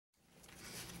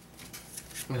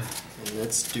And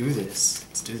let's do this.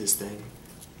 Let's do this thing.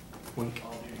 Wink.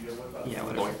 Yeah,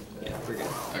 whatever. Yeah, we're good.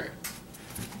 Okay.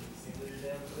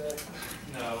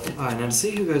 Alright, now to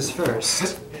see who goes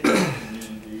first.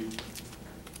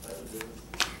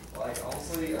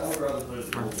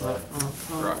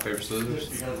 Rock, paper,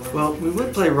 scissors. Well, we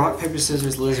would play rock, paper,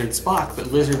 scissors, lizard, Spock,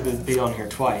 but lizard would be on here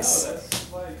twice.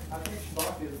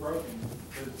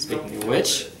 Speaking of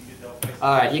which,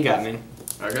 alright, you got me.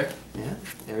 Okay. Yeah,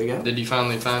 there we go. Did you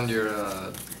finally find your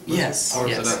Yes, or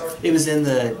yes. It was in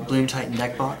the Bloom Titan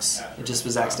deck box. It just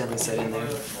was accidentally set in there.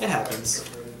 It happens.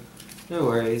 No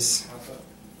worries.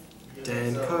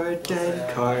 Dead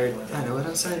card. I know what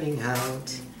I'm signing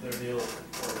out.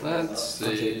 Let's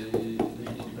see.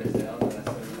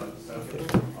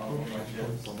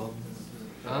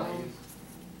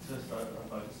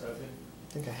 I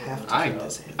think I have to keep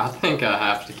this hand. I think I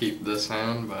have to keep this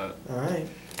hand, but... Alright.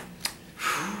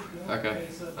 Okay.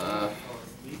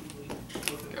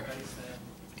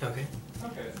 Okay.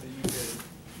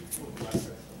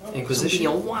 Inquisition.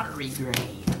 A watery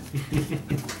grain.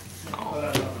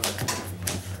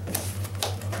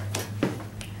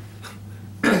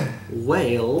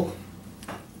 Whale.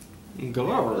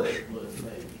 Garbage.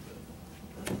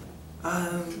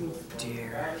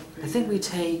 Dear. I think we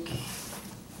take...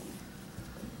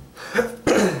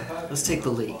 Let's take the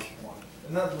leak.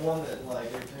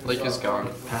 Leak is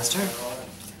gone. Pass turn.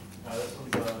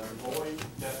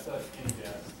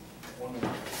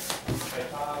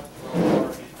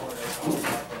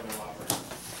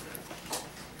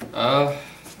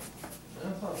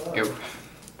 Go.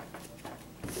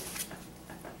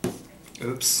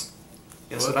 Oops.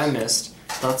 Guess what I missed?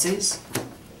 Thoughtseize?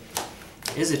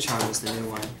 Izzicharm is the new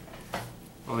one.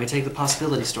 Well, we take the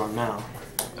Possibility Storm now.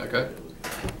 Okay.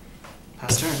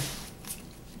 Pass turn.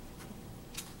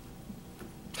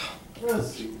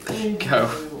 Go.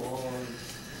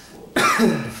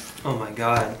 Oh my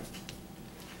god.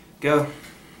 Go.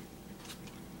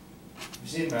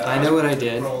 I know what I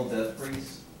did.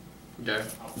 Go.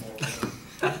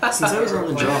 Since I was on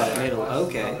the draw, I made a...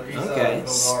 Okay.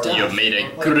 Stuff. You made a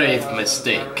grave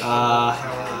mistake.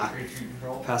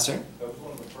 Pass turn.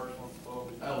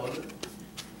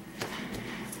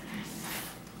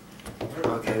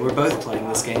 Okay, we're both playing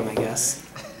this game, I guess.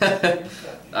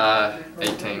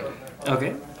 18.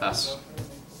 Okay. Pass.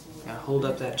 Now hold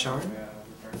up that charm.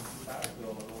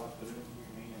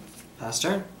 Pass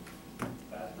turn.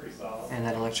 And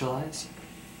that electrolyze.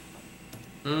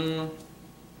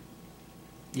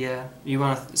 Yeah. You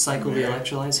want to cycle the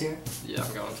electrolyze here? Yeah,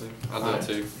 I'm going to. I'll do it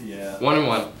too. Yeah. 1 and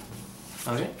 1.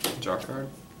 Okay. Draw card.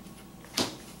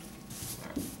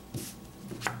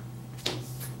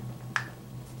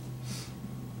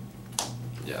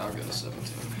 Yeah, I'll go to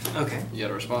 17. Okay. You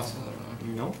got a response?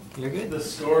 No, you're good. The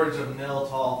Scourge of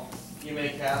Niltal. You may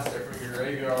cast it from your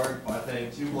graveyard by paying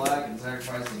 2 black and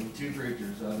sacrificing 2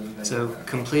 creatures rather than paying So,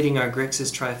 completing our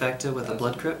Grixis trifecta with a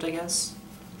Blood Crypt, I guess?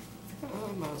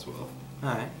 Might as well.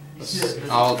 Alright.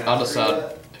 I'll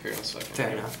decide here in a second. Fair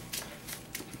enough.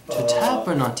 To tap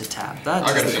or not to tap? That's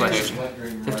I'll go the to question.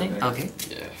 15. 15? Okay.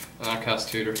 Yeah, and I'll cast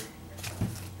Tutor.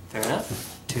 Fair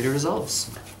enough. Tutor resolves.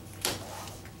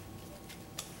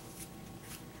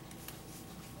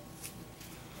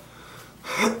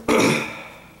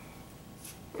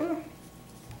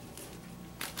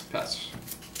 Pass.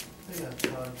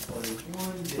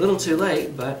 A little too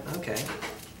late, but okay.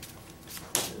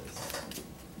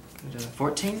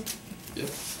 14? Yep.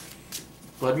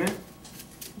 Bloodmoon?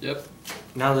 Yep.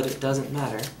 Now that it doesn't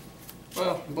matter.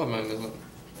 Well, Blood Moon doesn't.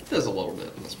 It does a little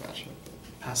bit in this matchup.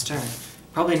 Pass turn.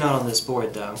 Probably not on this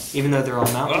board though, even though they're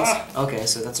all mountains. Ah! Okay,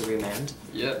 so that's a remand.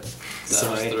 Yep. Sorry.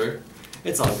 That was through.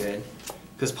 It's all good.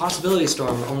 Because Possibility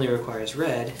Storm only requires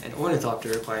red, and Ornithopter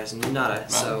requires nada,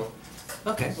 so...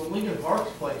 Okay. So Lincoln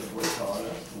Park's playing the Wizard, that's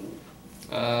cool.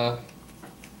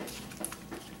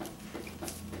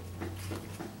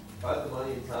 If I had the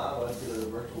money and time, I'd get a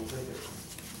virtual ticket.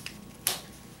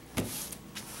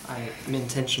 I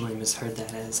intentionally misheard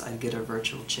that as I'd get a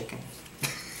virtual chicken.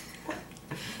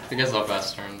 I guess I'll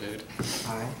pass turn, dude.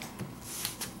 Alright.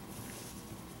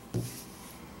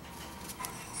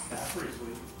 That's pretty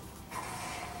sweet.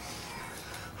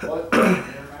 What?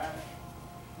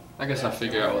 I guess I'll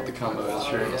figure out what the combo is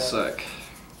here in a sec.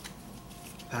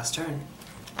 Pass turn.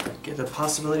 Get the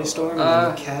Possibility Storm and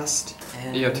then cast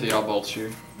and... EOT, I'll bolt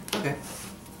you. Okay.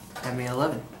 Have me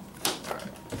 11. Alright.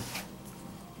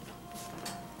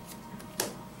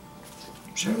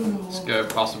 Sure. Let's go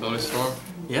Possibility Storm.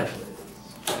 Yep.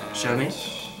 Show me.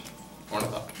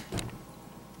 Ornithopter.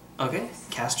 Okay.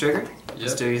 Cast trigger.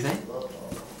 Let's Yep. do your thing.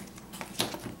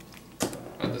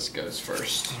 And this goes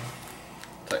first.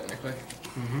 technically.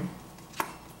 Mm-hmm.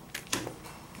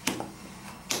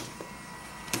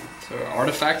 So an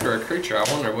artifact or a creature, I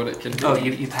wonder what it could be. Oh,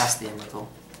 you passed the Emrakul,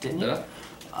 didn't you? Did I?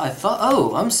 I thought.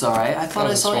 Oh, I'm sorry. I thought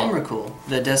I saw Swamp. Emrakul,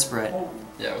 the Desperate.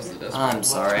 Yeah, it was the Desperate. I'm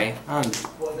sorry. I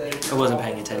wasn't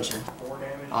paying attention.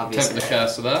 Attempt Obviously. to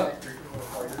cast of that.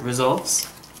 Results.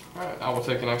 Alright, I will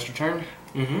take an extra turn.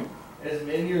 Mm-hmm.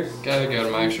 Go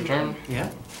to my extra turn. Yeah.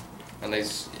 And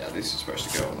these are supposed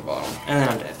to go on the bottom. And then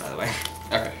I'm dead, by the way.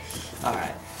 Okay.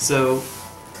 Alright. So,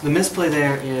 the misplay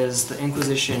there is the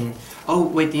Inquisition. Oh,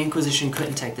 wait, the Inquisition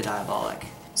couldn't take the Diabolic.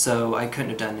 So, I couldn't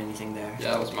have done anything there.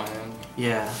 Yeah, that was my hand.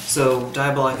 Yeah. So,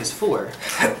 Diabolic is 4.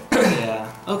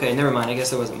 Yeah. Okay, never mind. I guess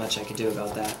there wasn't much I could do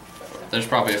about that. There's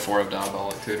probably a 4 of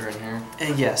Diabolic Tutor in here.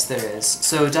 Yes, there is.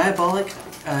 So, Diabolic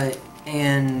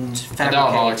and Fabricate.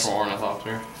 Diabolic for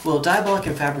Ornithopter. Well, Diabolic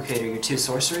and Fabricator are your 2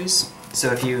 sorceries.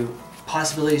 So if you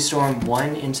Possibility Storm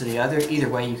one into the other, either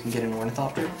way you can get an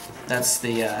Ornithopter. That's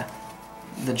the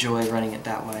joy of running it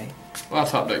that way. Well, I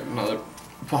top deck another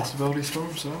Possibility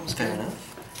Storm, so that was Fair good.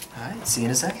 enough. Alright, see you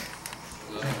in a sec.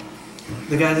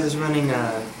 The guy that was running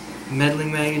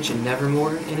Meddling Mage and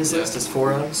Nevermore in his list is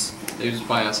 4 Obs. He was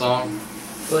playing a song.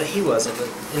 Well, he wasn't, but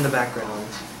in the background.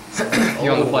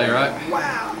 You on the play, right?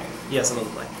 Wow! Yes, I'm on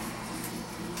the play.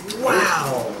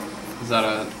 Wow! Is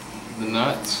that the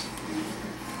nuts?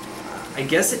 I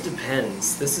guess it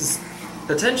depends. This is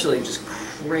potentially just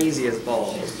crazy as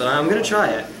balls, but I'm gonna try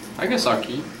it. I guess I'll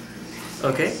keep.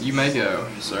 Okay. You may go,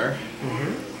 sir.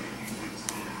 Mm-hmm.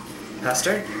 Pass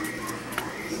turn.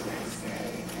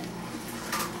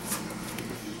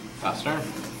 Pass turn.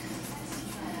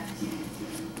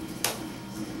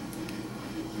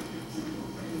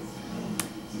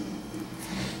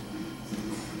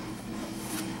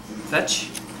 Fetch.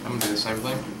 I'm gonna do the same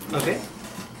thing. Okay.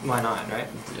 Why not, right?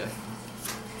 Yeah.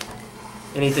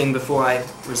 Anything before I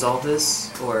resolve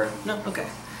this? Or no? Okay.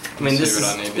 I mean, See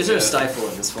what I need to there's no get. stifle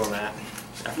in this format,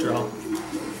 after all.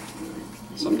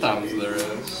 Sometimes there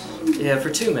is. Yeah, for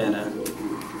 2 mana.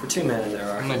 For 2 mana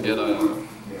there I'm are. gonna get a...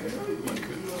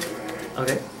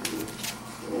 Okay.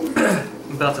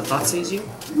 I'm about to thought seize you.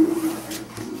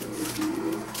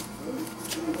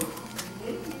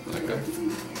 Okay.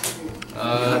 You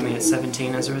have me at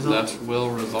 17 as a result. That will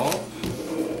resolve.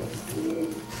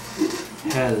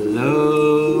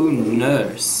 Hello,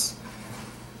 nurse.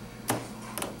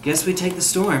 Guess we take the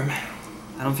storm.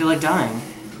 I don't feel like dying.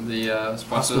 The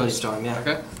Possibility Storm, yeah.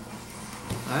 Okay.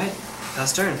 Alright,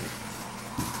 pass turn.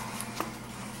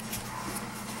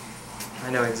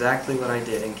 I know exactly what I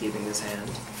did in keeping this hand.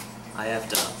 I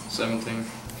effed up. 17.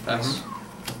 Pass.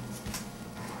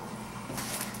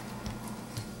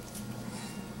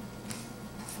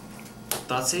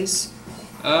 Thoughtseize?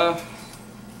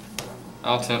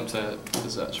 I'll attempt to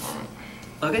Izzet Charm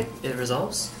it. Okay, it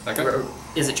resolves. Okay.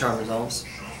 Is it charm resolves?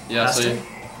 Yeah, Pass so turn?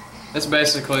 it's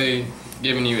basically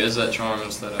giving you Izzet Charm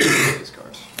instead of these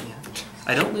cards. Yeah.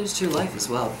 I don't lose 2 life as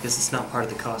well because it's not part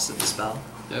of the cost of the spell.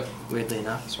 Yep. Weirdly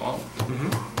enough. Swamp.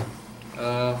 Mm-hmm.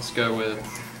 Let's go with...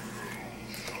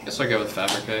 I guess I'll go with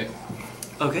Fabricate.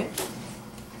 Okay.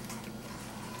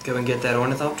 Go and get that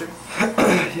Ornithopter.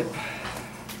 Yep.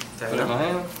 Fair Put it in my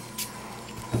enough.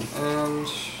 hand. And...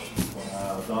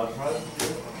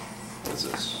 What's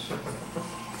this?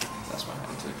 That's my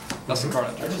hand too. That's the card I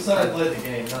I drew. just said I played the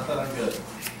game, not that I'm good.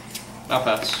 I'll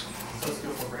pass. Let's go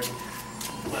for Brady.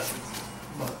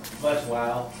 Lessons. Much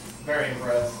wow. Very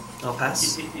impressed. I'll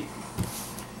pass.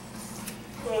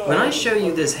 When I show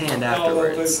you this hand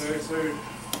afterwards,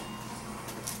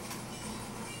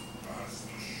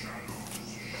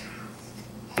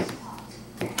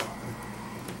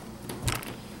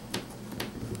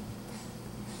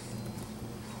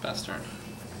 Pass turn.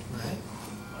 Alright.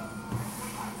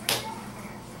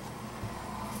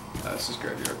 This is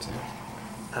graveyard too.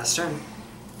 Pass turn.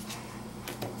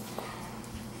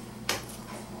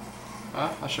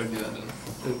 Ah, I showed you that, didn't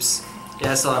I? Oops.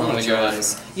 Yeah, I saw it I'm on gonna your go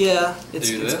eyes. Yeah, it's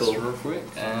do it's this cool. real quick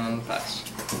and pass.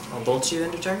 I'll bolt you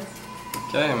into turn.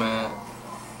 Okay, I'm at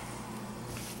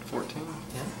 14.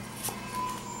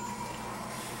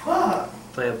 Yeah.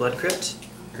 Play a Blood Crypt.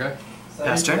 Okay.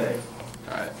 Pass turn.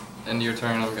 Alright. End of your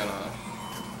turn, I'm gonna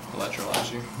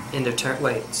electrolyze you. End of turn.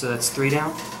 Wait, so that's 3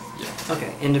 down? Yeah.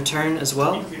 Okay, end of turn as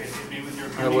well.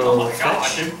 I will Oh my god.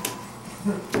 fetch.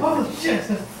 Oh shit!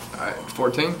 Alright,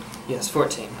 14. Yes,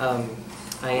 14.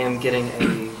 I am getting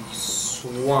a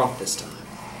swamp this time.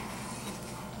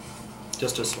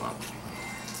 Just a swamp.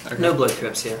 Okay. No Blood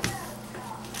Crypts here.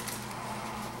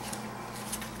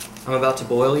 I'm about to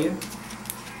boil you.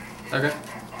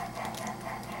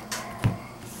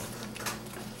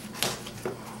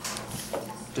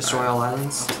 Destroy all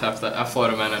islands. I float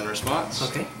them in response.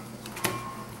 Okay.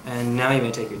 And now you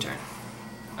may take your turn.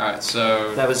 Alright,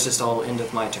 so... That was just all end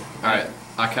of my turn. Alright,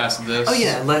 I cast this. Oh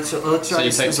yeah, let's So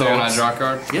you take 2 and I draw a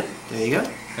card? Yep, there you go.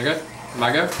 Okay,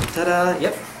 my go? Ta-da,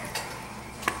 yep.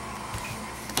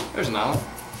 There's an island.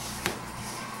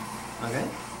 Okay.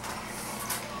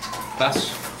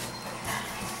 Pass.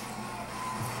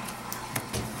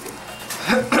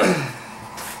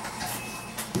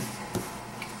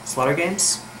 Slaughter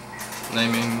Games.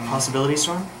 Naming... Possibility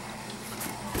Storm.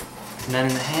 None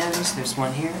in the hand, there's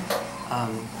one here.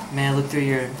 May I look through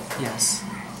your... Yes.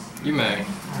 You may.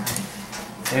 Alright.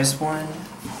 There's one.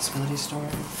 Possibility Storm.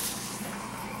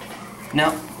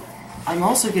 Now, I'm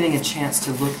also getting a chance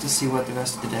to look to see what the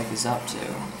rest of the deck is up to.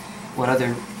 What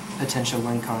other potential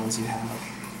win cons you have.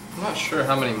 I'm not sure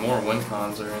how many more win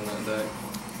cons are in that deck.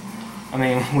 I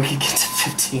mean, we could get to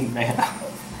 15 mana.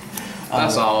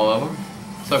 That's all of them.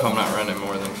 So if I'm not running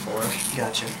more than 4.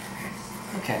 Gotcha.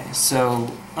 Okay, so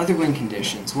other win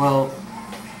conditions. Well,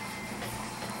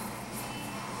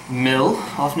 mill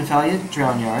off Nephalia,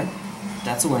 Drown Yard.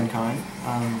 That's a win con.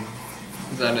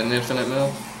 Is that an infinite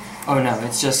mill? Oh no,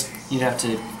 it's just you'd have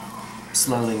to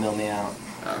slowly mill me out.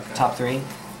 Okay. Top 3.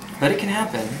 But it can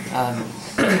happen.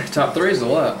 Top 3 is a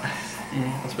lot.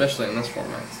 Mm. Especially in this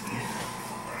format.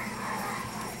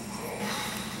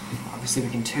 Obviously we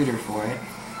can tutor for it.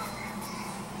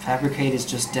 Fabricate is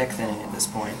just deck thinning at this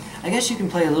point. I guess you can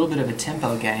play a little bit of a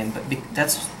tempo game, but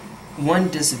that's one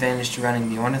disadvantage to running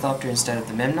the Ornithopter instead of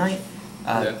the Memnite.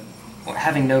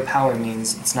 Having no power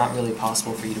means it's not really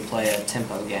possible for you to play a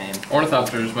tempo game.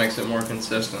 Ornithopter just makes it more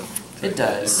consistent. It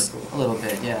does. A little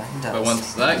bit, yeah, it does. But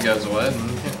once that goes away, then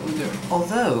you can't really do it.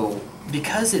 Although,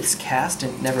 because it's cast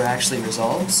and never actually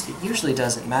resolves, it usually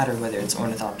doesn't matter whether it's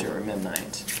Ornithopter or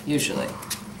Memnite. Usually.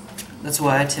 That's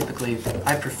why I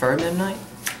prefer Memnite.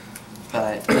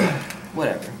 But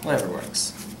whatever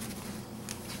works.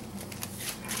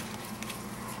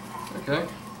 Okay.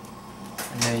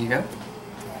 And there you go.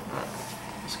 Alright,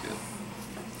 that's good.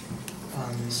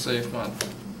 Save mine.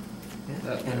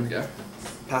 Yeah. There we go.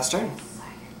 Pass turn.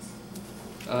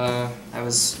 That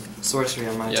was sorcery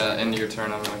on my turn. Yeah, end of your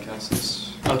turn, I'm gonna cast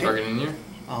this. Okay. Targeting you.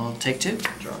 I'll take 2.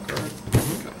 Draw a card.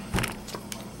 Mm-hmm.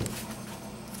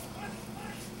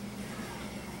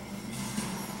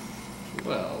 Okay.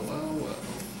 Well.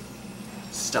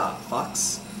 Stop,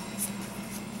 Fox.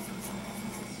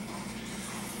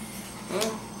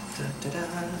 Well, Da-da-da.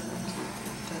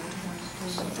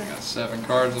 so I got 7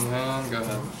 cards in hand. Go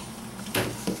ahead.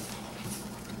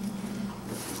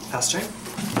 Pass turn.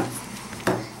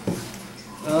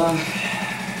 Okay.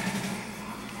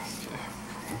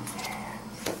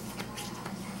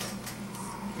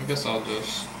 I guess I'll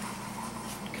just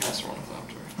cast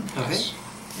Ornithopter. Okay.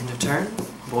 End of turn.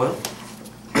 Boil.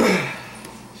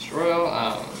 Destroy all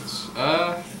islands.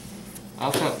 I'll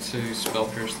attempt to spell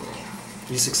pierce them.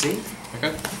 You succeed.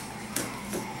 Okay.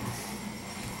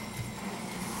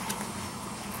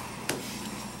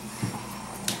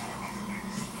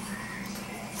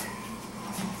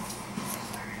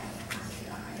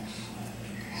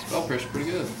 Spell pierce pretty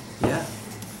good. Yeah.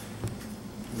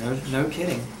 No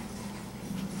kidding.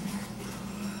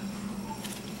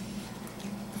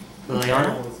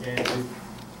 Liliana.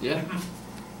 Yeah.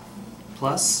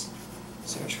 Plus.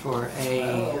 Search for a I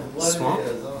don't know what swamp. it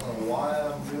is. I don't know why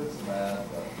I'm doing so bad,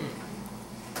 but...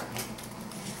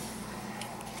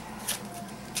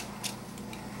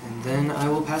 And then I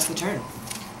will pass the turn.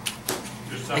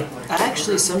 I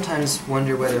actually sometimes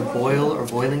wonder whether Boil or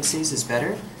Boiling Seas is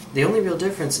better. The only real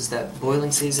difference is that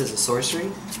Boiling Seas is a sorcery.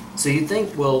 So you'd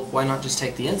think, well, why not just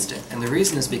take the instant? And the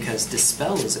reason is because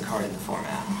Dispel is a card in the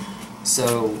format.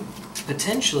 So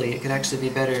potentially it could actually be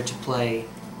better to play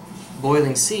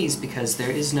Boiling Seas because there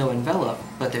is no envelop,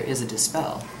 but there is a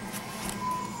Dispel.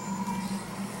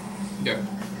 Go.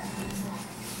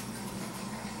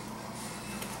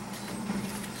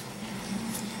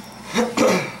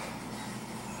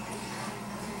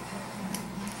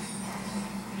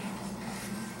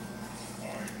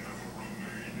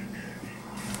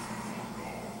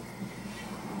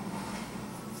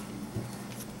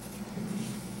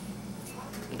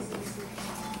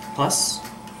 Plus?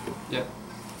 Yeah.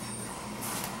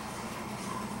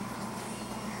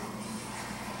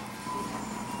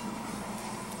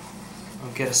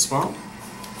 I'll get a swamp,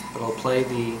 but I'll play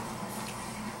the...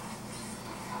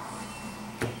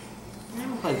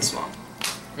 I'll play the swamp.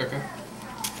 Okay.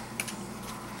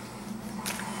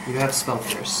 You have Spell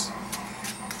Pierce.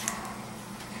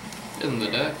 In the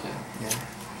deck, yeah. Yeah.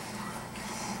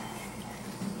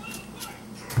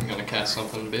 I'm gonna cast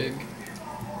something big.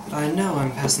 No,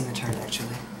 I'm passing the turn,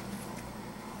 actually.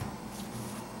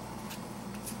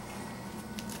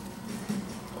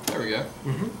 go.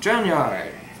 Drown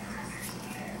Yard.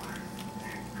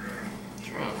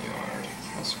 Drown Yard.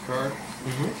 That's a card. I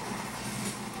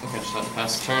think I just had to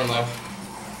pass the turn though.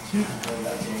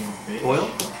 Oil.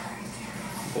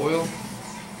 Boil.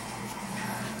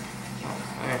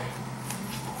 Okay.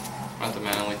 I have to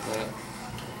mana like that.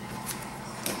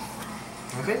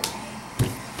 Okay.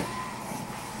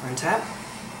 Untap.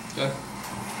 Okay.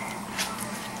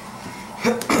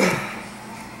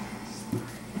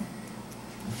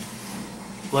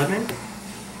 Bloodman.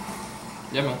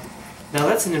 Yeah, man. Now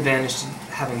that's an advantage to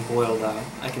having boil though.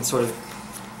 I can sort of.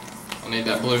 I need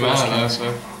that blue mana though,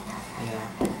 so.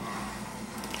 Yeah.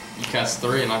 You cast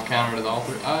 3 and I've countered all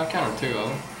 3. I countered 2 of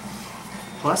them.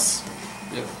 Plus.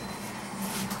 Yep.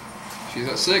 She's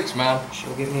at 6, man.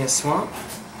 She'll give me a swamp.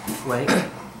 Wait.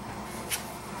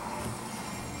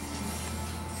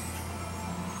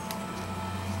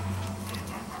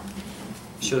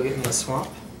 She'll give me a swamp.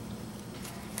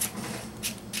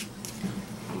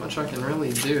 Not much I can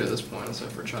really do at this point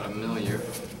except for try to mill you.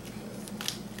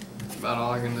 That's about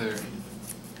all I can do.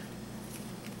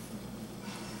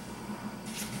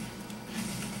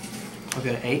 I'll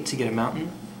go to 8 to get a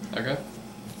mountain. Okay.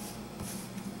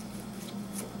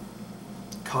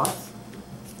 Koth.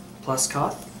 Plus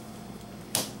Koth.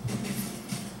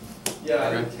 Yeah, I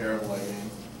Okay. did terrible at game.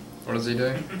 What does he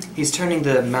do? He's turning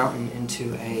the mountain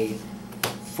into a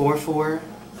 4/4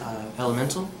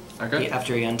 elemental. Okay.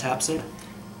 After he untaps it,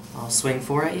 I'll swing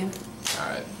 4 at you.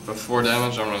 Alright. For 4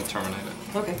 damage, I'm going to terminate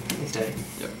it. Okay, he's dead.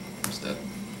 Yep. It's dead.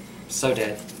 So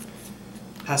dead.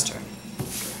 Pass turn.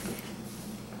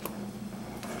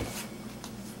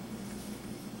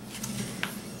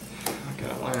 I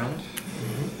got land.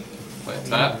 Play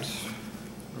tapped.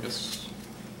 I guess.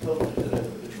 Totally did it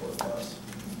with the short class.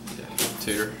 Yeah.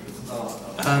 Tutor.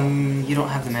 You don't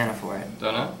have the mana for it.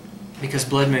 Don't I? Because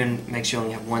Blood Moon makes you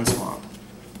only have 1 swamp.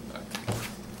 Okay.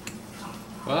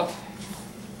 Well,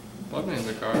 Blood Moon's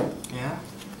a card. Yeah?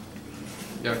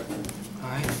 Yep.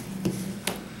 Alright.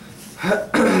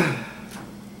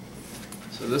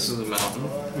 So this is a mountain.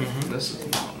 Mm-hmm. This is a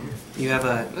mountain. You have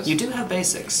a. You do have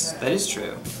basics. That is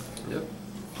true. Yep.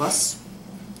 Plus.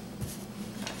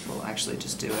 We'll actually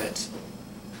just do it.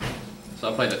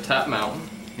 So I played a tap mountain.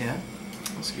 Yeah.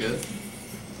 That's good.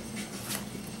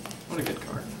 What a good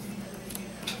card.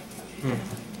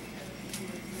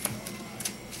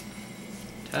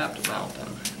 Tapped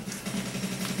mountain.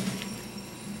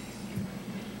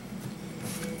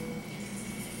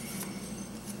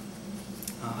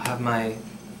 I'll have my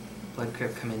Blood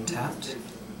Crypt come in tapped.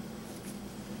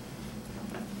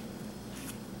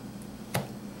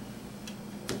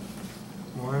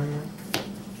 One,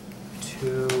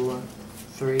 2,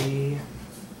 3.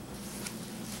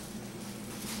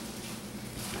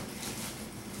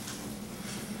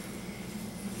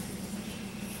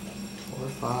 4,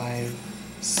 5,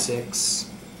 6,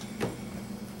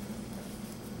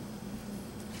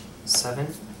 7.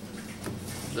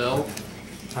 Delve.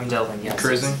 I'm delving, yes.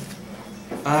 Cruising.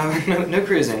 No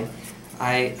cruising.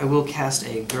 I will cast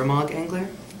a Gurmag Angler,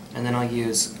 and then I'll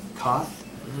use Koth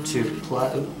to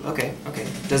plus. Okay.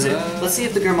 Does it? Let's see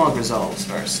if the Gurmag resolves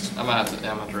first. I'm gonna have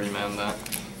to remand that.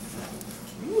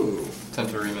 Ooh.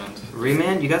 Attempt to remand.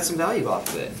 Remand. You got some value off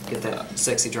of it. Get that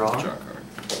sexy draw. Draw card.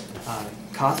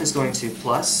 Koth is going to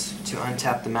plus to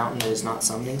untap the mountain that is not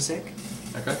summoning sick.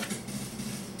 Okay.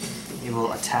 You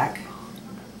will attack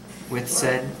with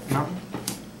said mountain.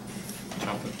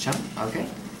 Jump it. Jump. Okay.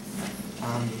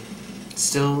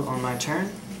 Still on my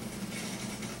turn.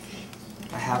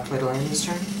 I have played a land this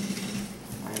turn.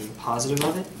 I'm positive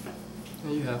of it.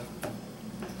 Yeah, you have.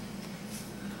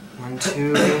 1,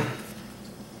 2, 5,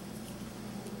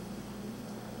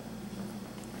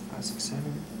 6, 7.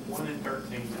 1 and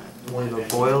 13. We'll leave a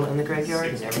boil in the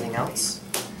graveyard and everything else.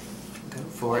 Go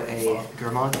for a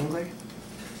Gurmag Angler.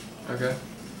 Okay.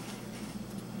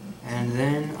 And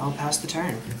then I'll pass the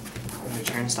turn. When the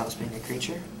turn stops being a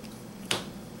creature.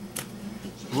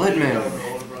 Blood Moon.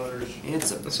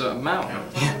 It's a It's a mountain.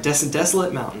 yeah,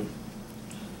 desolate mountain.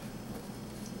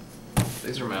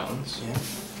 These are mountains. Yeah.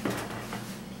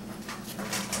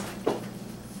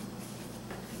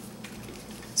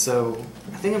 So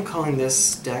I think I'm calling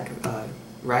this deck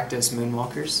Rakdos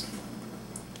Moonwalkers.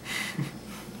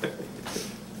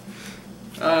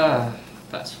 Pass.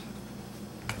 Alright.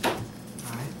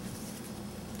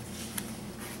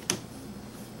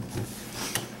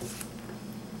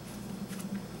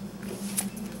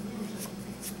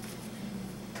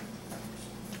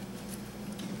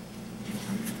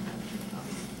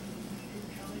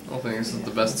 I don't think this is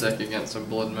the best deck against a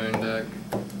Blood Moon deck.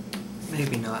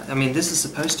 Maybe not. I mean, this is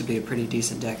supposed to be a pretty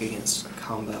decent deck against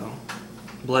combo.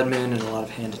 Blood Moon and a lot of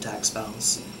hand attack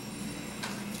spells.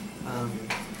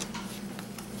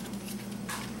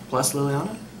 Plus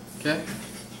Liliana? Okay.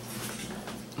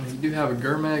 You do have a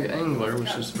Gurmag Angler,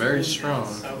 which is very strong.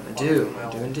 I do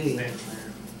indeed.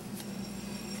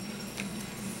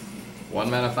 1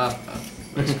 mana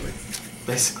 5/5, basically.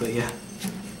 Basically, yeah.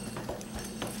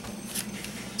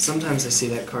 Sometimes I see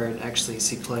that card actually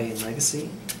see play in Legacy,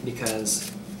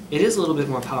 because it is a little bit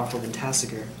more powerful than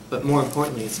Tasigur, but more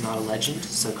importantly, it's not a legend,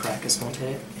 so Krakus won't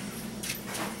hit it.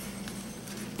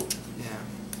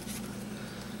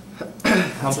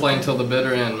 Yeah. I'm playing till the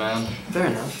bitter end, man. Fair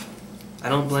enough. I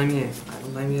don't blame you. I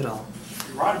don't blame you at all.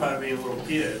 You're right about being a little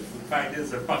kid. The fact is,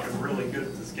 they're fucking really good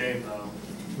at this game, though.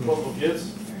 What little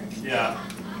kids? Yeah.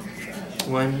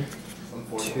 1,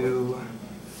 2,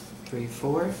 3,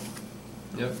 4.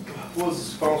 Yep. What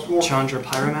was the final score? Chandra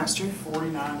Pyromaster.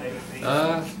 49 to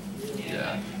 18.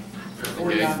 Yeah.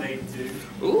 49 to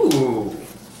 82. Ooh.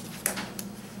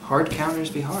 Hard counters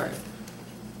be hard.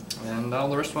 And all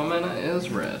the rest of my mana is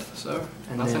red, so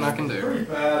And nothing then- I can Pretty do.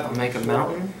 bad. I'll make a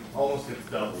mountain. Almost gets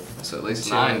double. That's at least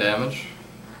Sure. 9 damage.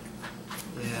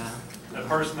 Yeah. The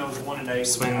person that was 1 and 8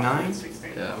 Swing was now 9?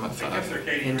 16. Yeah, I'm at They kept 5. their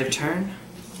KD End of rate turn?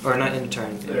 Or not end of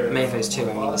turn. Main phase 2,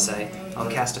 I mean to say. I'll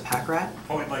cast a Pack Rat.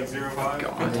 Point like 0.5.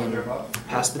 God. And then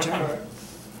pass the turn.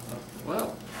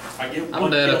 Well, I get I'm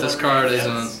 1 dead kill if this every card game.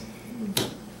 isn't.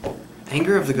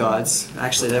 Anger of the Gods.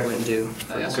 Actually, that wouldn't do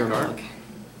for That's a card.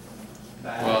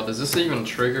 Gurmag. Well, does this even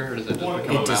trigger, or does it just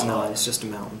become a It does mountain? not. It's just a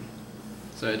mountain.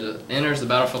 So it just enters the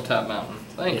battlefield tap mountain.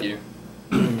 Thank you.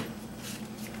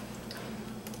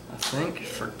 I think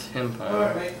for tempo,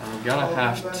 I'm gonna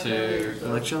have to.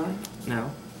 Electrolyte? No.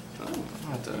 I'm gonna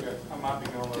have to I might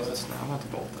be going do low. this now. I'm gonna have to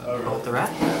bolt that. Bolt the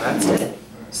rat. That's it.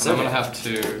 So I'm gonna have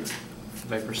to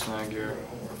vapor snag your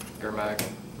Gurmag.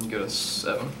 You go to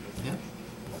 7. Yeah.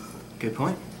 Good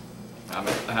point. I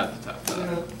mean, I had to tap that.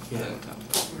 Yeah. I didn't tap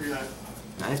that. Where you at?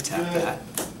 I tap that.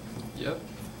 Yep.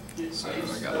 So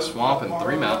I got a swamp and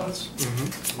 3 mountains.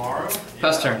 Mm-hmm. Tomorrow?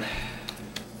 Pass turn.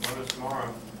 When is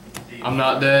tomorrow? I'm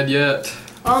not dead yet.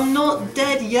 I'm not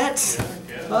dead yet.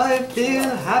 Yeah. I feel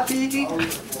happy.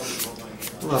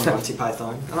 I love Monty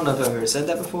Python. I don't know if I've ever said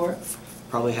that before.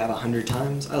 Probably have 100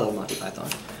 times. I love Monty Python.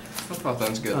 Monty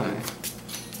Python's good, Oh. man.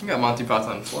 I got Monty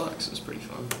Python Flux. It's pretty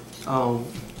fun. Oh,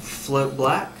 float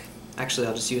black. Actually,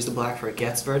 I'll just use the black for a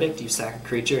Gets verdict. You sack a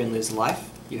creature and lose a life.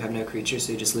 You have no creature,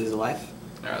 so you just lose a life.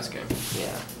 Alright, that's game.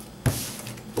 Yeah.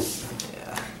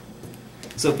 Yeah.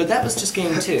 So, but that was just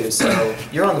game 2, so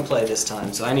you're on the play this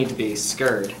time, so I need to be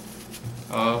scared.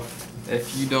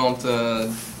 If you don't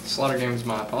slaughter games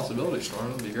my possibility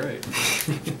storm, that'd be great.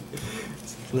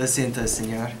 Lo siento,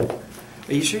 señor.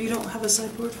 Are you sure you don't have a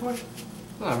sideboard for it?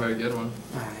 Not a very good one.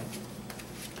 Alright.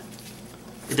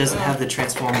 It doesn't have the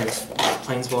Transformers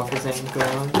Planeswalker thing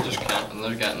going on? Just counting.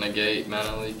 They've got Negate,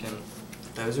 Mana Leak, and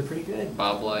Those are pretty good.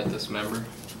 Bob Light, Dismember.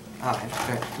 Alright,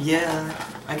 fair. Yeah,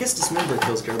 I guess Dismember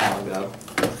kills Gurmag though.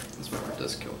 Dismember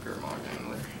does kill Gurmag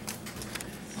Angler.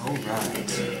 Alright.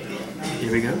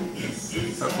 Here we go.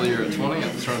 Hopefully you're at 20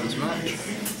 at the start of this match.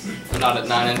 I'm not at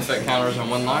 9 infect counters and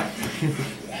 1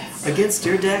 life. Against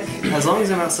your deck, as long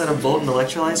as I'm outside of Bolt and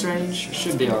Electrolyze range, it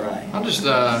should be alright. I'll just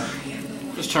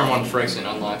turn 1 Phyrexian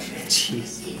on life.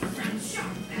 Jeez.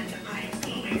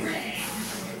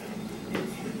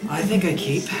 I think I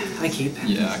keep. I keep.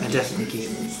 Yeah, I I keep. definitely keep.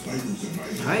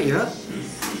 Alright, you're up.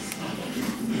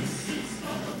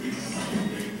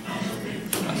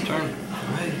 Last turn.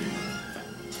 Alright.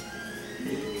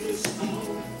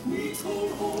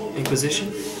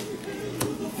 Inquisition?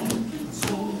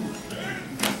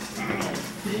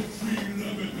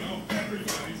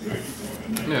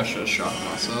 Maybe I should have shot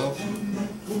myself.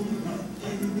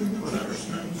 Whatever.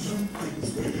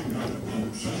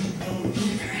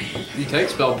 If you take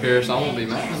Spell Pierce, I won't be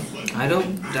mad. I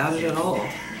don't doubt it at all.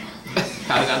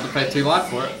 I didn't have to pay 2 life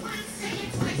for it.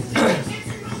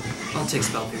 I'll take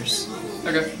Spell Pierce.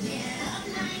 Okay.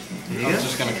 There I you was go.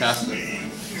 just gonna cast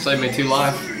it. Save me 2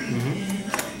 life.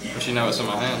 Mm-hmm. But you know it's in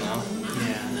my hand now.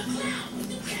 Yeah.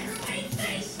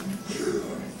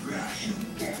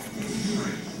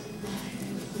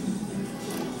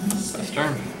 Last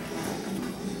turn.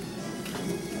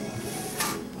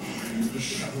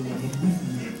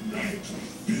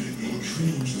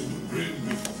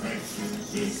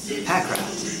 Pack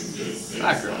Rat.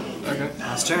 Background. Okay.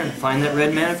 Last turn. Find that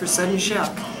red mana for Sudden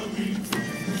Shock.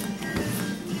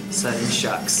 Sudden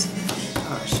Shocks.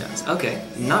 Oh, shucks. Okay.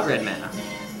 Not red mana.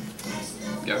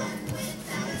 Go.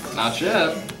 Not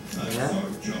yet. Yeah.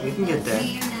 We can get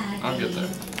there. I'll get there.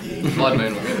 Blood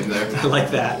Moon will get me there. I like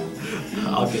that.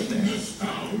 I'll get there.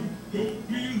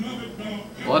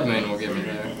 Blood Moon will get me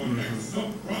there.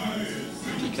 Mm-hmm.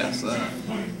 What's that?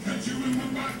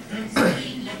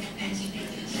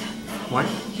 One?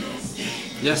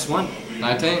 Yes, One.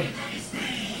 19.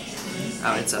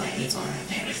 Oh, it's up. It's on.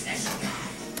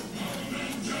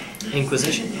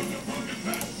 Inquisition.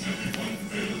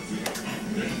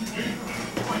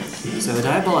 So the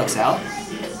Diabolic's out.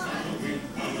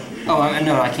 Oh,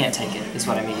 no, I can't take it, is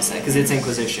what I mean to say, because it's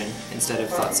Inquisition instead of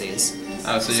Thoughtseize.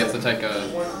 Oh, so you have to take a...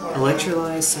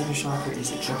 Electrolyze, Sudden Shock, or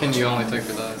is it What can you only take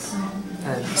for that?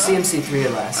 CMC 3 or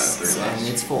less, 3 or less. and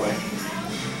it's 4.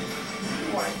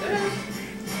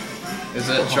 Is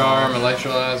it Charm,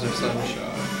 Electrolyze, or Sudden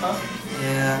Shock?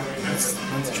 Yeah, that's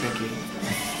tricky.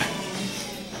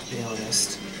 To be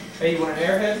honest. Hey, you want an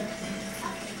airhead?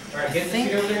 Alright, get the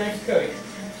seat over there next to Cody.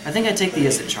 I think I take the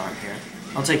Izzet Charm here.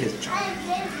 I'll take Izzet Charm.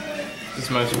 It's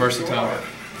most versatile.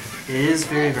 It is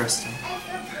very versatile.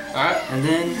 Alright. And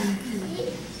then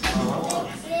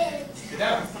Sit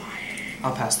down.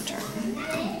 I'll pass the turn.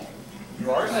 You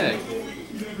are? Hey.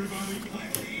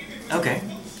 Okay.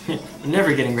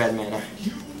 Never getting red mana.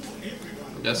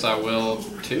 Guess I will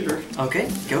tutor. Okay,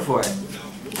 go for it.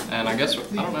 And I guess I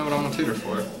don't know what I'm gonna tutor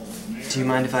for. Do you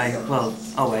mind if I... Well,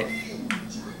 I'll wait.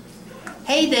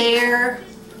 Hey there!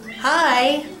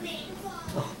 Hi!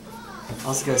 Oh, I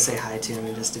was gonna say hi to him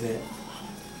in just a bit.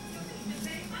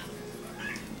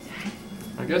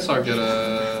 I guess I'll get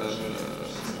a...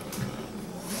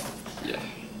 Yeah.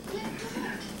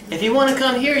 If you want to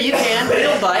come here, you can. We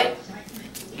don't bite.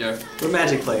 Go. We're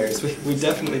Magic players. We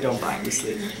definitely don't bite. We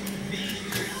sleep.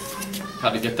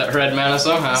 Had to get that red mana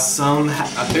somehow. Somehow.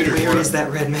 I tutored Where for is it.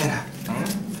 that red mana?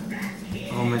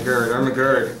 Oh my god, oh my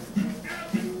god.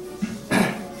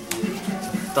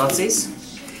 Thoughtseize?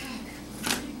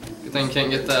 Good thing you can't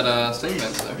get that Steam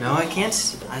Vents there. No, I can't.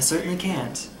 I certainly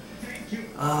can't.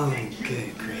 Oh,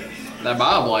 good grief. That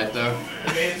Bioblight though.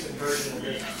 I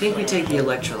think we take the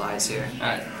Electrolyze here.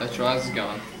 Alright, Electrolyze is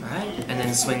gone. Alright, and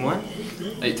then swing one.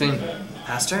 18.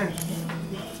 Pass turn.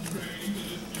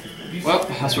 Well,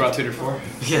 that's what I tutored for.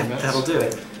 Yeah, that'll do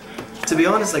it. To be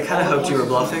honest, I kind of hoped you were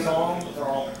bluffing. Songs are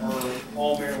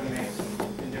all Marilyn Manson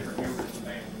in different members of the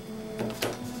band.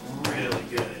 Really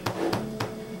good.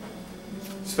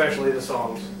 Especially the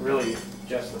songs. Really,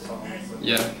 just the songs.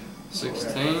 Yeah.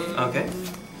 16. Okay.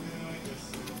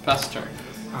 Pass the turn.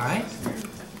 Alright.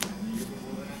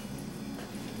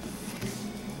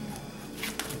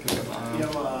 You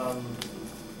know,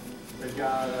 they've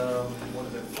got, what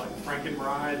is it, like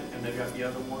Frankenbride, and they've got the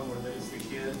other one where there's the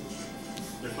kid.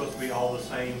 They're supposed to be all the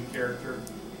same character.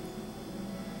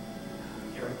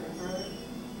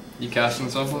 You casting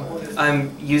something?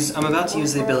 I'm about to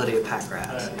use the ability of Pack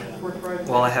Rat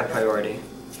while I have priority.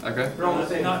 Okay. Not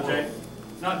James.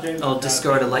 Not James. I'll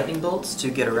discard a lightning bolt to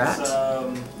get a rat.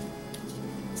 Alright,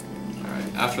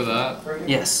 after that.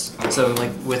 Yes. So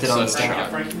like with it on the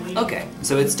stand. Okay.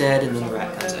 So it's dead and then the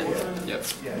rat comes in. Yep.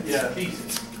 Yeah.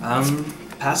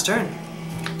 Pass turn.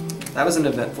 That was an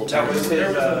eventful turn.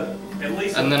 At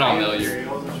least And then I'll mill you.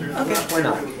 Okay, why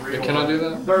not? Can I do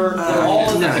that?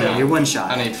 No, you're one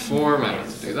shot. I need 4 mana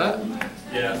to do that.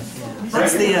 Yeah.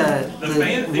 That's the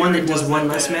one that does one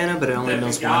less mana, but it only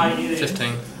mills one.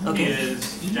 15. Okay.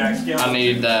 I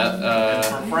need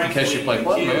that, in case you play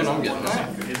Blood Moon, I'm getting that.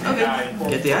 Okay.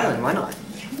 Get the island. Why not?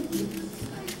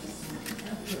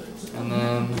 And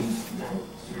then,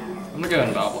 I'm gonna go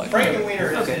into Bioblight.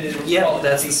 Frankenweenie Okay. is Yeah,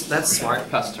 that's smart.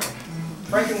 Pass turn.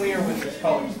 Frankenweenie with his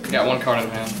colors. Got 1 card in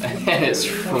hand, and it's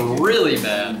really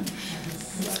bad.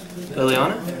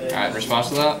 Liliana? Alright, in response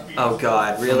to that, Oh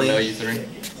god, no, really? you 3.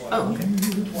 Oh, okay.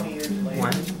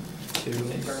 1, 2,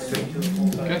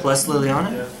 3. Okay. Plus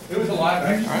Liliana. It was alive,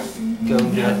 actually. Alright. Go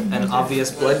and get an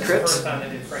obvious blood crypt. First time they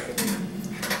did Frankenweenie.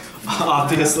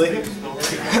 Obviously.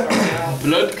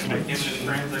 Blood.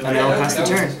 And then I'll pass the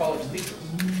turn.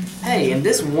 Hey, in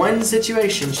this one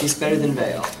situation, she's better than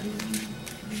Vale.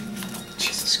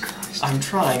 Jesus Christ. I'm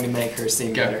trying to make her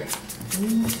seem Go. better.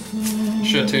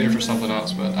 Should have tutored for something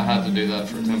else, but I had to do that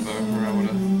for tempo, or I would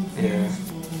have Yeah.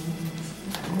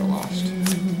 lost.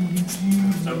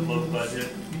 So low budget.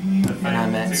 And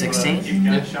I'm at 16? Keep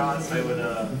gunshots, they would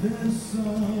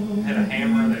hit a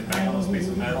hammer, they bang on this piece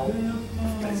of metal,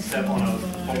 they step on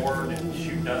a board and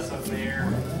shoot dust up in the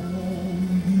air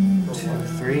 2,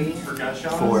 3, for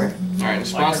gunshots. 4. Alright, in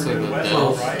response to the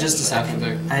Well, delve, Just a second.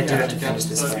 I do have to finish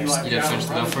this So if you first. like you have to finish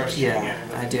the delve first? Yeah,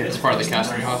 I do. It's part of the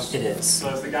casting cost. It is. So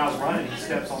as the guy's running, he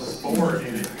steps on this board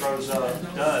and it throws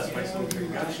up dust, makes a little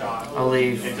gunshot. I'll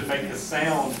leave. And to make the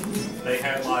sound, they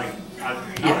had like, not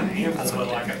Yeah, an amp, that's but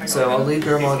like I think So I'll leave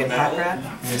Gurmag piece and of Pack metal, Rat. And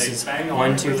and this they is bang on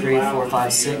 1, it 2, really 3, loud 4, with 5,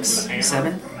 the 6, hammer.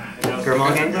 7. And they'll Gurmag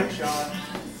make a Angler? gunshot.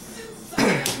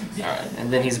 Alright. And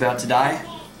then he's about to die.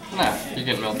 Nah, you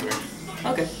get mill 3.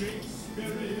 Okay.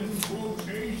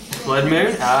 Blood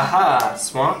Moon? Aha!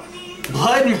 Swamp.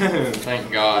 Blood Moon!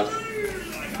 Thank God.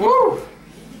 Woo!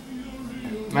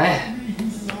 Man.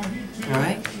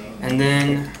 Alright. And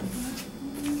then...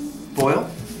 Boil.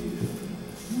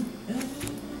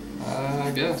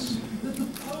 I guess.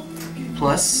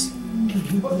 Plus...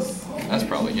 That's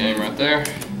probably game right there.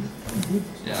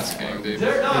 Yeah, that's a game, dude.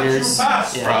 It is.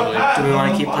 Yeah. Probably. Do we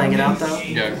want to keep playing it out though?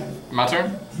 Go. My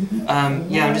turn?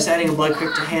 Yeah, I'm just adding a Blood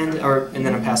Crypt to hand, and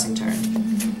then I'm passing turn.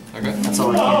 Okay. That's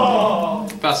all I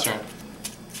can Pass turn.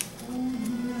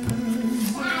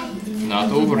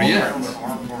 Not over yet.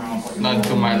 Not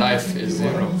until my life is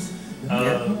 0. do.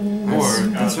 Yeah. Or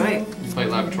That's right. you play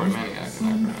Laboratory Maniac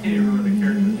and I Can't remember the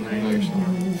character's know name.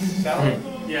 yourself. Sally?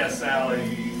 Yeah,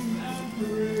 Sally.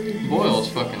 Boyle's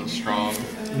fucking strong.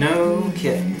 No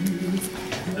kidding.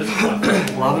 This is what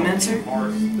Lavamancer?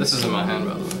 Mars. This is in my hand,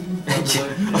 by the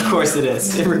way. Of course it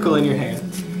is. Typical in your hand.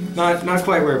 Not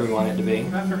quite where we want it to be.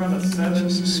 After about a 7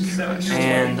 years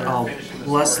And later, I'll finishing the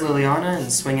bless story. Liliana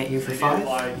and swing at you for They did 5.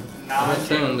 like That's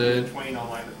 9 down, dude. between on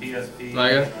like the PSP.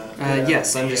 Like it?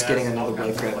 Yes, I'm just getting another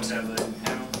Blood Crypt.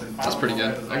 That's pretty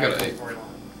good. I got an 8.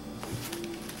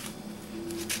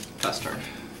 Pass turn.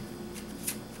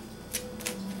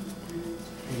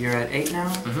 You're at 8 now?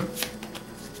 Mm-hmm.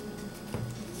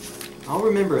 I'll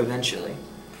remember eventually.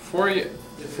 For your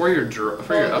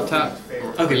up tap,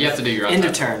 Okay, you have to do your up end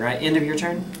tap. of turn, right? End of your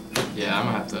turn? Yeah, I'm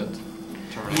gonna have to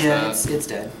terminate Yeah, that. it's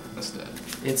dead. That's dead.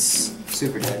 It's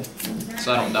super dead.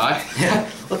 So I don't die? Yeah,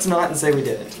 let's not and say we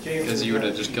did it. Because you would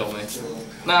have just killed me.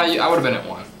 Nah, I would have been at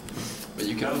 1. But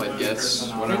you could have played Gets, I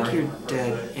think whatever. you're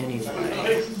dead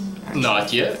anyway.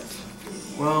 Not yet.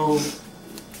 Well,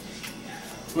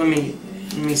 let me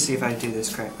see if I do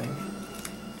this correctly.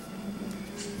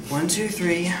 1, 2,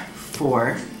 3,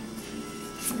 4.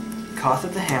 Koth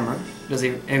at the hammer. Does he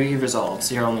resolve?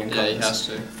 So you're only in Yeah, he colors. has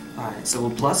to. Alright, so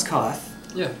we'll plus Koth,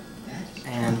 Yeah.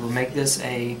 and we'll make this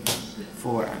a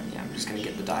 4. Yeah, I'm just gonna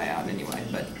get the die out anyway,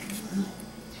 but.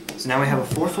 So now we have a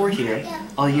 4/4 here.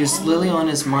 I'll use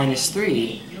Liliana's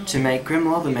 -3 to make Grim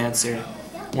Lavamancer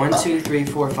 1, 2, 3,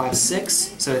 4, 5,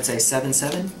 6. So it's a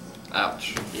 7/7.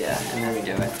 Ouch. Yeah, and then we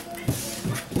do it.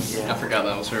 I Yeah. forgot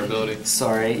that was her ability.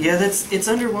 Sorry. Yeah, it's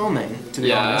underwhelming, to be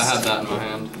Yeah, honest. I had that in my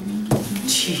hand.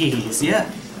 Jeez, yeah.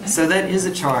 So that is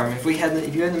a charm. If you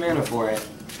had the mana for it,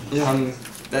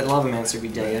 that Lavamancer would be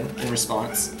dead in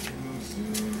response.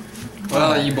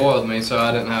 Well, you boiled me, so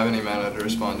I didn't have any mana to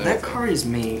respond to That anything. card is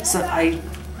me. So I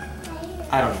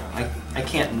don't know. I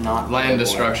can't not. Land boil.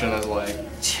 destruction is like...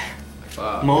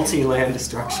 Multi-land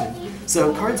destruction.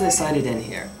 So cards I cited in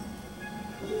here.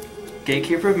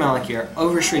 Gatekeeper of Malakir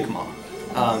over Shriekmaw.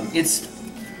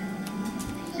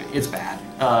 It's bad.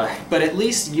 But at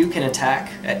least you can attack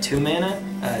at 2 mana.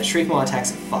 Shriekmaw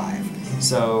attacks at 5.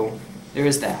 So there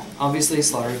is that. Obviously,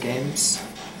 Slaughter Games.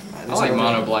 I like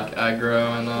mono black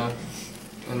aggro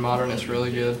in Modern, it's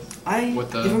really good. If I'm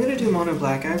with the- gonna do mono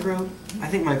black aggro, I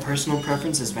think my personal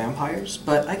preference is vampires,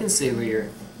 but I can see where you're.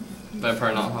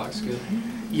 Vampire Nighthawk's good.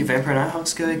 Yeah, Vampire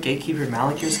Nighthawk's good, Gatekeeper of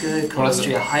Malakir's good, What is it?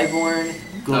 Calistria Highborn,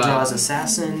 Guldraw's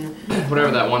Assassin.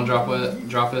 Whatever that one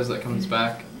drop is that comes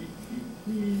back.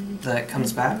 That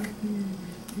comes back,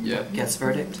 Yeah. gets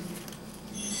Verdict.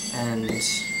 And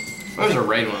There's a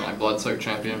raid one, like Bloodsoaked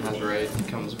Champion has raid,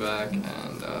 comes back, and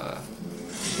I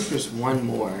think there's one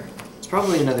more. It's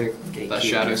probably another Gatekeeper. that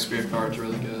Shadow Spear card's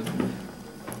really good.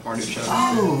 Mardu Shadow Spear.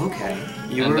 Oh, okay.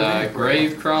 You And were right.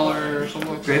 Grave Crawler or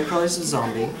something like that. Gravecrawler's a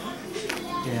zombie.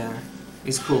 Yeah.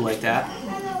 He's cool like that.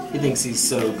 He thinks he's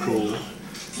so cool.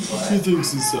 He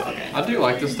thinks he's so... Okay. I do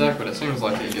like this deck, but it seems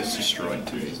like it gets destroyed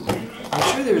too easily. I'm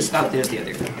sure there's... Oh, there's the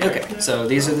other guy. Okay, so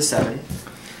these are the 7.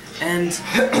 And,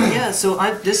 yeah, so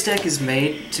this deck is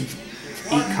made to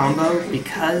eat combo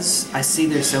because I see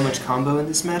there's so much combo in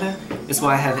this meta. That's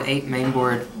why I have 8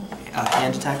 mainboard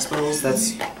hand attack spells.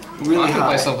 That's really I can high.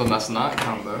 play something that's not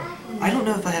combo. I don't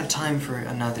know if I have time for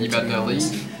another. You about to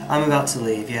honest. leave? I'm about to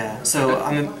leave, yeah. So Okay.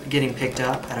 I'm getting picked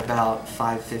up at about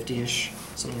 550-ish,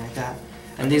 something like that.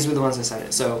 And these were the ones I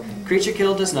cited. So creature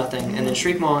kill does nothing, and then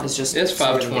Shriekmaw is just. It's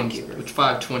Sorin 520. Gatekeeper. It's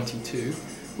 522.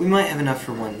 We might have enough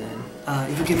for one then.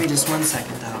 If you give me just 1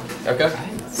 second though. Okay.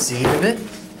 See you in a bit.